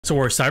So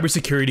our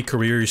cybersecurity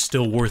career is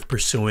still worth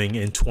pursuing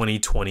in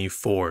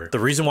 2024. The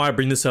reason why I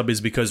bring this up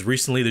is because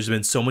recently there's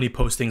been so many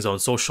postings on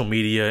social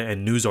media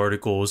and news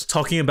articles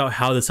talking about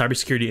how the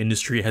cybersecurity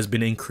industry has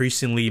been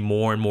increasingly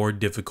more and more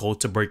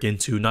difficult to break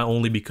into, not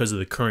only because of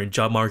the current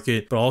job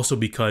market, but also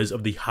because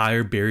of the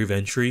higher barrier of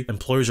entry.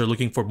 Employers are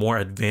looking for more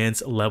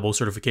advanced level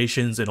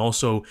certifications, and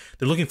also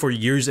they're looking for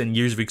years and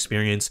years of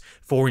experience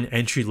for an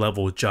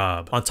entry-level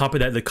job. On top of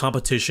that, the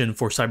competition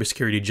for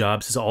cybersecurity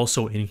jobs has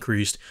also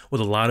increased,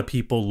 with a lot of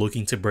people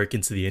looking to break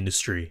into the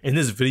industry. In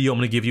this video, I'm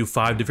going to give you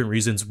 5 different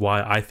reasons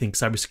why I think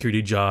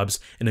cybersecurity jobs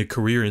and a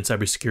career in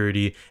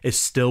cybersecurity is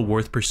still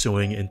worth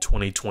pursuing in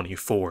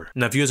 2024.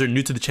 Now, if you guys are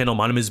new to the channel,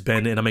 my name is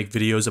Ben and I make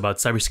videos about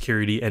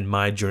cybersecurity and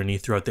my journey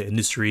throughout the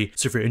industry.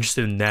 So if you're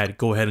interested in that,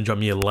 go ahead and drop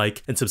me a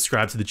like and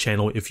subscribe to the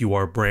channel if you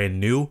are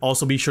brand new.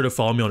 Also, be sure to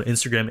follow me on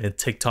Instagram and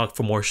TikTok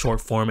for more short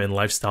form and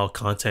lifestyle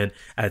content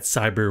at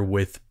Cyber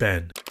with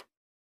Ben.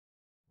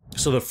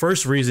 So the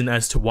first reason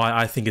as to why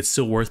I think it's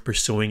still worth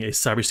pursuing a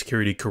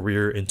cybersecurity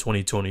career in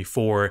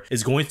 2024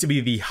 is going to be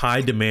the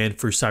high demand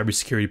for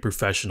cybersecurity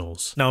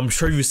professionals. Now, I'm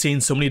sure you've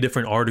seen so many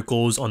different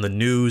articles on the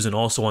news and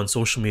also on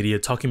social media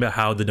talking about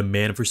how the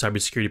demand for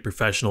cybersecurity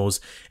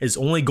professionals is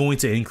only going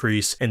to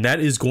increase, and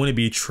that is going to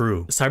be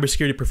true.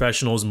 Cybersecurity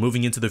professionals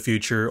moving into the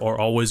future are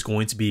always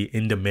going to be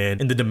in demand,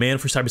 and the demand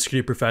for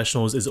cybersecurity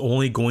professionals is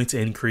only going to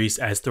increase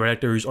as threat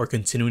actors are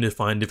continuing to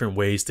find different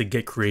ways to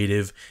get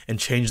creative and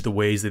change the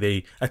ways that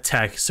they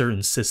attack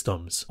certain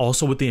systems.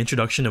 Also, with the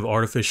introduction of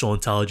artificial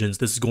intelligence,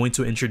 this is going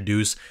to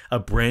introduce a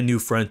brand new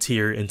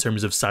frontier in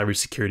terms of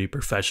cybersecurity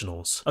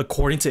professionals.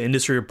 According to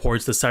industry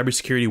reports, the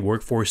cybersecurity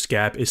workforce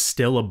gap is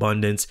still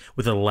abundant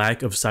with a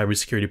lack of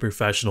cybersecurity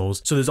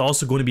professionals. So there's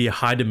also going to be a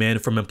high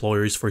demand from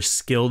employers for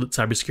skilled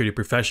cybersecurity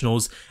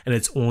professionals, and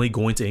it's only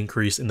going to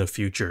increase in the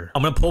future.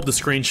 I'm going to pull up the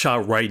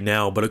screenshot right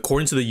now, but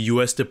according to the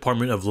US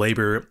Department of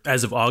Labor,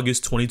 as of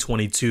August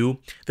 2022,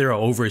 there are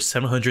over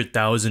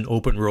 700,000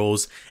 open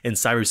roles in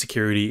cybersecurity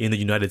in the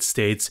United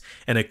States,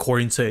 and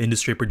according to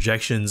industry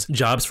projections,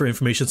 jobs for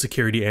information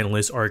security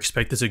analysts are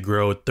expected to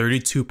grow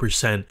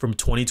 32% from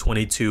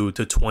 2022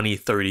 to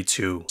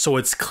 2032. So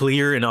it's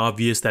clear and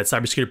obvious that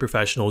cybersecurity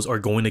professionals are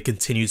going to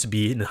continue to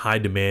be in high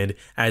demand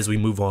as we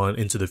move on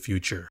into the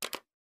future.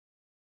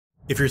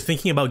 If you're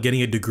thinking about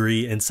getting a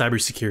degree in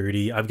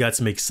cybersecurity, I've got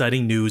some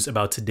exciting news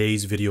about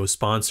today's video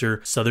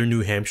sponsor, Southern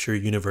New Hampshire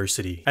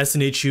University.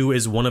 SNHU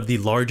is one of the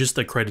largest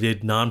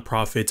accredited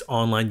nonprofit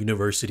online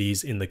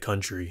universities in the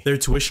country. Their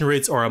tuition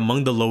rates are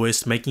among the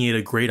lowest, making it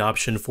a great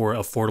option for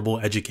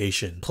affordable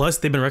education. Plus,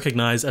 they've been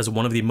recognized as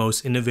one of the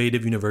most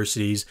innovative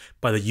universities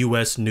by the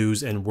US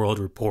News and World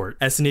Report.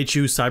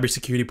 SNHU's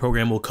cybersecurity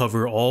program will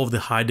cover all of the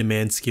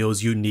high-demand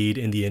skills you need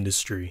in the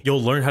industry.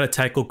 You'll learn how to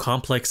tackle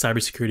complex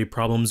cybersecurity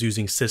problems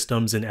using systems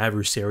and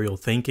adversarial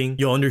thinking.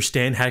 You'll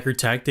understand hacker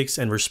tactics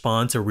and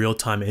respond to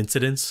real-time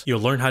incidents.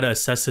 You'll learn how to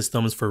assess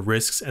systems for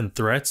risks and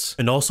threats,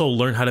 and also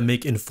learn how to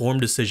make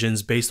informed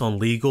decisions based on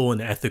legal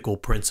and ethical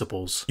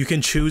principles. You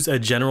can choose a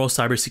general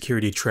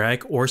cybersecurity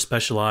track or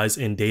specialize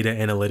in data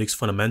analytics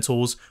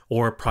fundamentals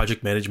or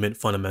project management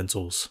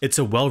fundamentals. It's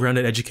a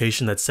well-rounded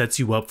education that sets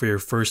you up for your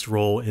first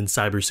role in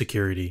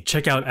cybersecurity.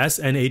 Check out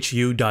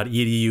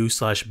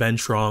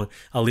snhu.edu/benstrong.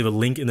 I'll leave a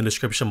link in the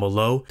description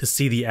below to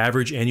see the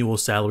average annual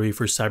salary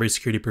for cybersecurity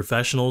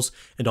professionals,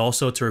 and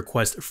also to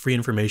request free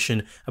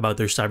information about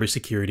their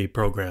cybersecurity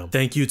program.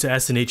 Thank you to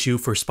SNHU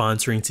for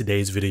sponsoring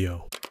today's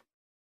video.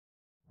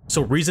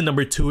 So reason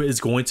number 2 is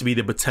going to be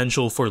the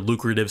potential for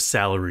lucrative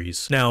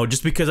salaries. Now,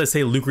 just because I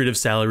say lucrative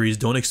salaries,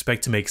 don't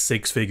expect to make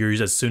 6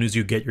 figures as soon as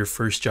you get your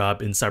first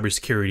job in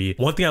cybersecurity.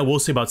 One thing I will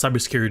say about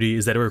cybersecurity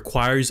is that it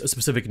requires a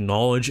specific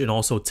knowledge and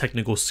also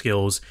technical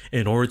skills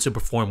in order to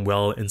perform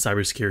well in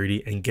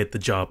cybersecurity and get the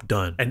job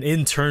done. And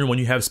in turn, when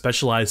you have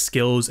specialized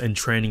skills and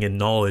training and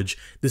knowledge,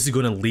 this is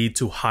going to lead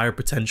to higher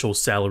potential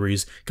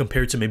salaries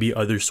compared to maybe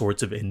other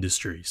sorts of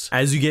industries.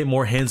 As you get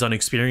more hands-on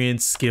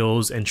experience,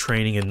 skills, and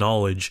training and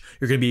knowledge,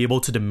 you're going to be able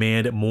to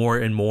demand more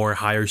and more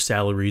higher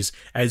salaries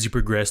as you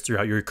progress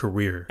throughout your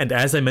career. And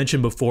as I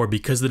mentioned before,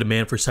 because the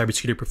demand for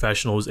cybersecurity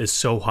professionals is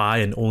so high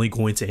and only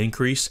going to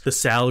increase, the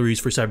salaries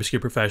for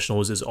cybersecurity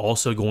professionals is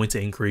also going to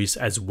increase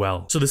as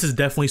well. So this is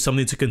definitely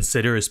something to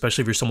consider,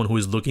 especially if you're someone who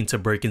is looking to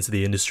break into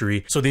the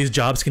industry. So these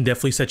jobs can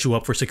definitely set you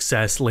up for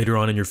success later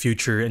on in your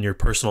future and your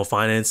personal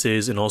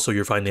finances and also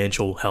your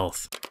financial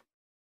health.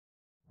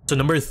 So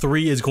number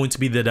 3 is going to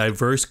be the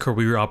diverse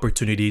career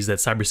opportunities that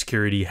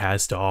cybersecurity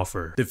has to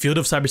offer. The field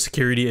of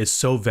cybersecurity is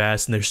so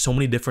vast and there's so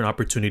many different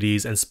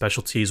opportunities and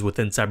specialties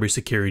within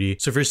cybersecurity.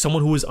 So if you're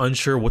someone who is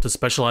unsure what to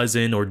specialize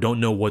in or don't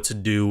know what to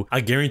do,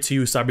 I guarantee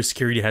you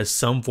cybersecurity has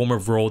some form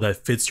of role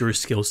that fits your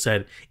skill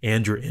set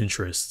and your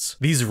interests.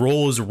 These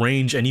roles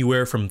range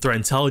anywhere from threat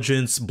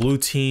intelligence, blue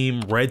team,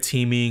 red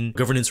teaming,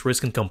 governance,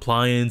 risk and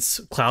compliance,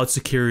 cloud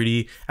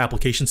security,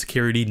 application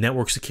security,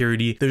 network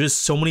security. There's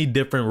just so many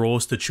different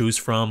roles to choose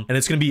from. down, and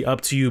it's going to be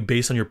up to you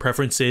based on your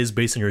preferences,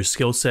 based on your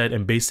skill set,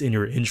 and based in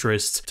your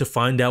interests to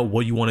find out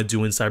what you want to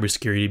do in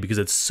cybersecurity, because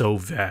it's so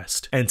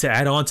vast. And to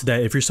add on to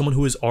that, if you're someone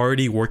who is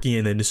already working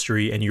in the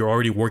industry and you're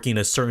already working in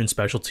a certain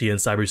specialty in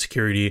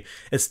cybersecurity,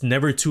 it's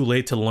never too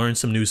late to learn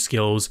some new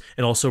skills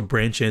and also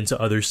branch into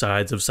other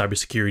sides of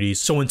cybersecurity.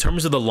 So in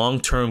terms of the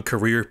long-term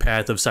career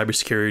path of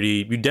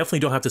cybersecurity, you definitely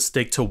don't have to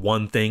stick to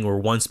one thing or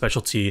one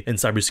specialty in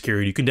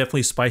cybersecurity. You can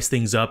definitely spice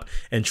things up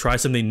and try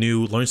something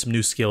new, learn some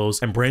new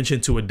skills, and branch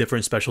into a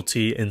different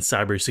specialty in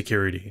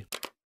cybersecurity.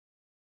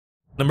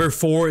 Number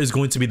 4 is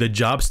going to be the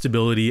job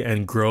stability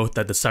and growth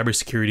that the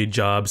cybersecurity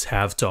jobs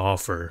have to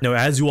offer. Now,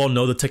 as you all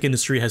know, the tech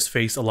industry has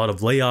faced a lot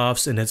of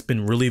layoffs and has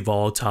been really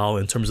volatile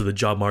in terms of the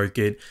job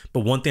market.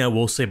 But one thing I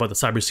will say about the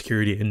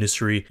cybersecurity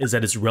industry is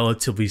that it's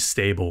relatively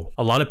stable.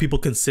 A lot of people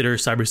consider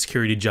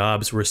cybersecurity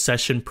jobs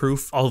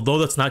recession-proof, although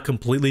that's not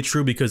completely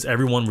true because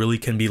everyone really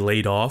can be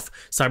laid off.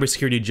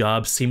 Cybersecurity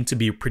jobs seem to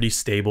be pretty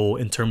stable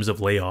in terms of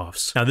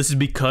layoffs. Now, this is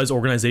because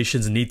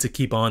organizations need to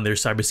keep on their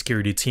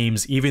cybersecurity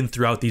teams even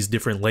throughout these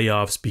different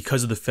layoffs,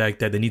 because of the fact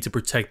that they need to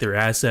protect their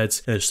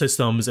assets, their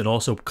systems, and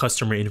also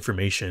customer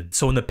information.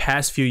 So in the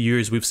past few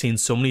years, we've seen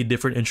so many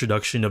different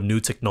introduction of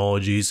new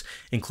technologies,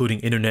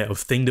 including Internet of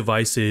Things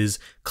devices,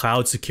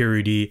 cloud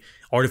security,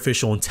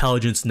 artificial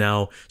intelligence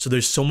now. So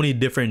there's so many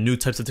different new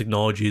types of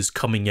technologies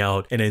coming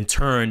out, and in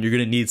turn, you're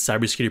going to need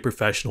cybersecurity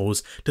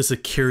professionals to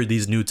secure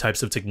these new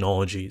types of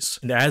technologies.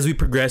 And as we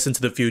progress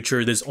into the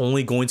future, there's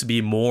only going to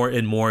be more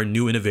and more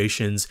new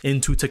innovations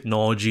into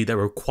technology that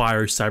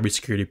require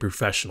cybersecurity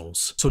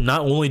professionals. So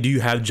not only do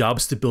you have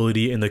job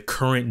stability in the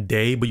current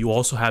day, but you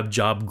also have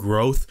job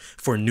growth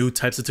for new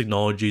types of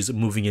technologies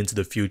moving into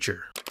the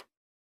future.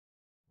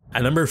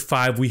 At number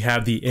 5, we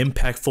have the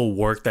impactful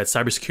work that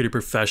cybersecurity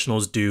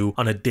professionals do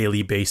on a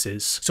daily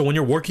basis. So when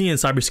you're working in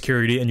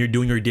cybersecurity and you're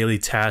doing your daily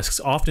tasks,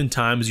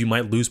 oftentimes you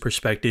might lose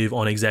perspective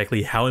on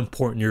exactly how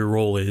important your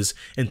role is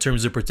in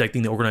terms of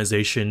protecting the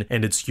organization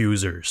and its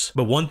users.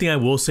 But one thing I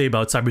will say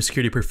about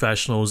cybersecurity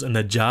professionals and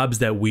the jobs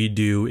that we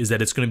do is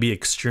that it's going to be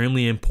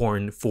extremely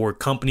important for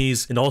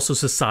companies and also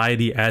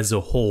society as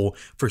a whole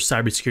for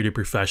cybersecurity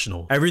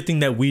professionals. Everything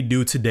that we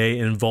do today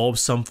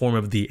involves some form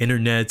of the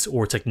internet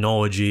or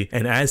technology,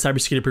 and as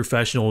cybersecurity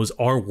professionals,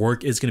 our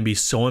work is going to be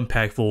so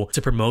impactful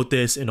to promote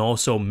this and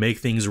also make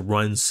things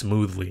run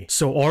smoothly.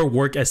 So our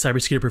work as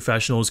cybersecurity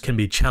professionals can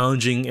be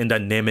challenging and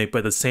dynamic, but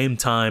at the same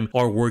time,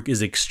 our work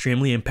is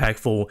extremely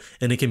impactful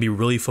and it can be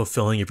really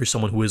fulfilling if you're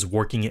someone who is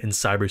working in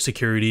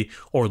cybersecurity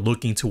or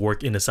looking to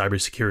work in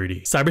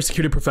cybersecurity.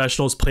 Cybersecurity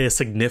professionals play a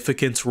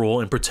significant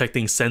role in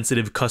protecting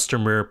sensitive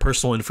customer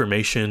personal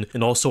information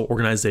and also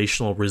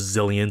organizational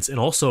resilience and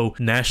also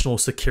national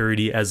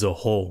security as a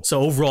whole.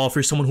 So overall, if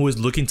you're someone who is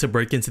looking to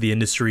break into the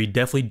industry,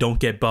 definitely don't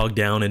get bogged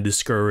down and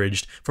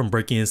discouraged from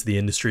breaking into the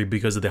industry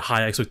because of the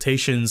high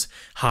expectations,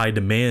 high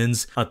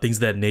demands, things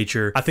of that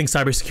nature. I think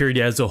cybersecurity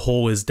as a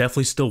whole is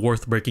definitely still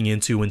worth breaking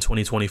into in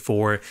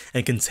 2024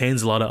 and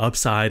contains a lot of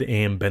upside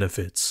and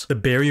benefits. The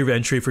barrier of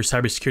entry for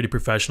cybersecurity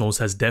professionals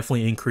has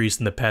definitely increased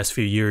in the past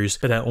few years,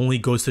 but that only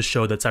goes to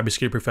show that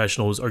cybersecurity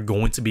professionals are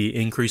going to be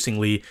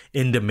increasingly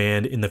in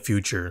demand in the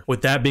future.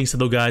 With that being said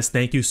though, guys,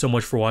 thank you so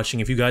much for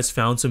watching. If you guys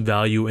found some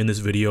value in this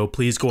video,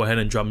 please go ahead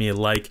and drop me a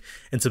like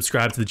and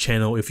subscribe to the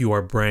channel if you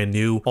are brand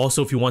new.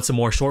 Also, if you want some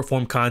more short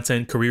form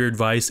content, career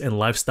advice, and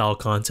lifestyle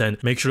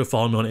content, make sure to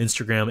follow me on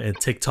Instagram and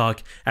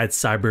TikTok at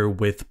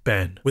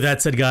cyberwithben. With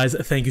that said, guys,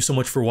 thank you so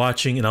much for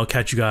watching, and I'll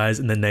catch you guys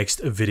in the next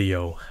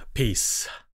video. Peace.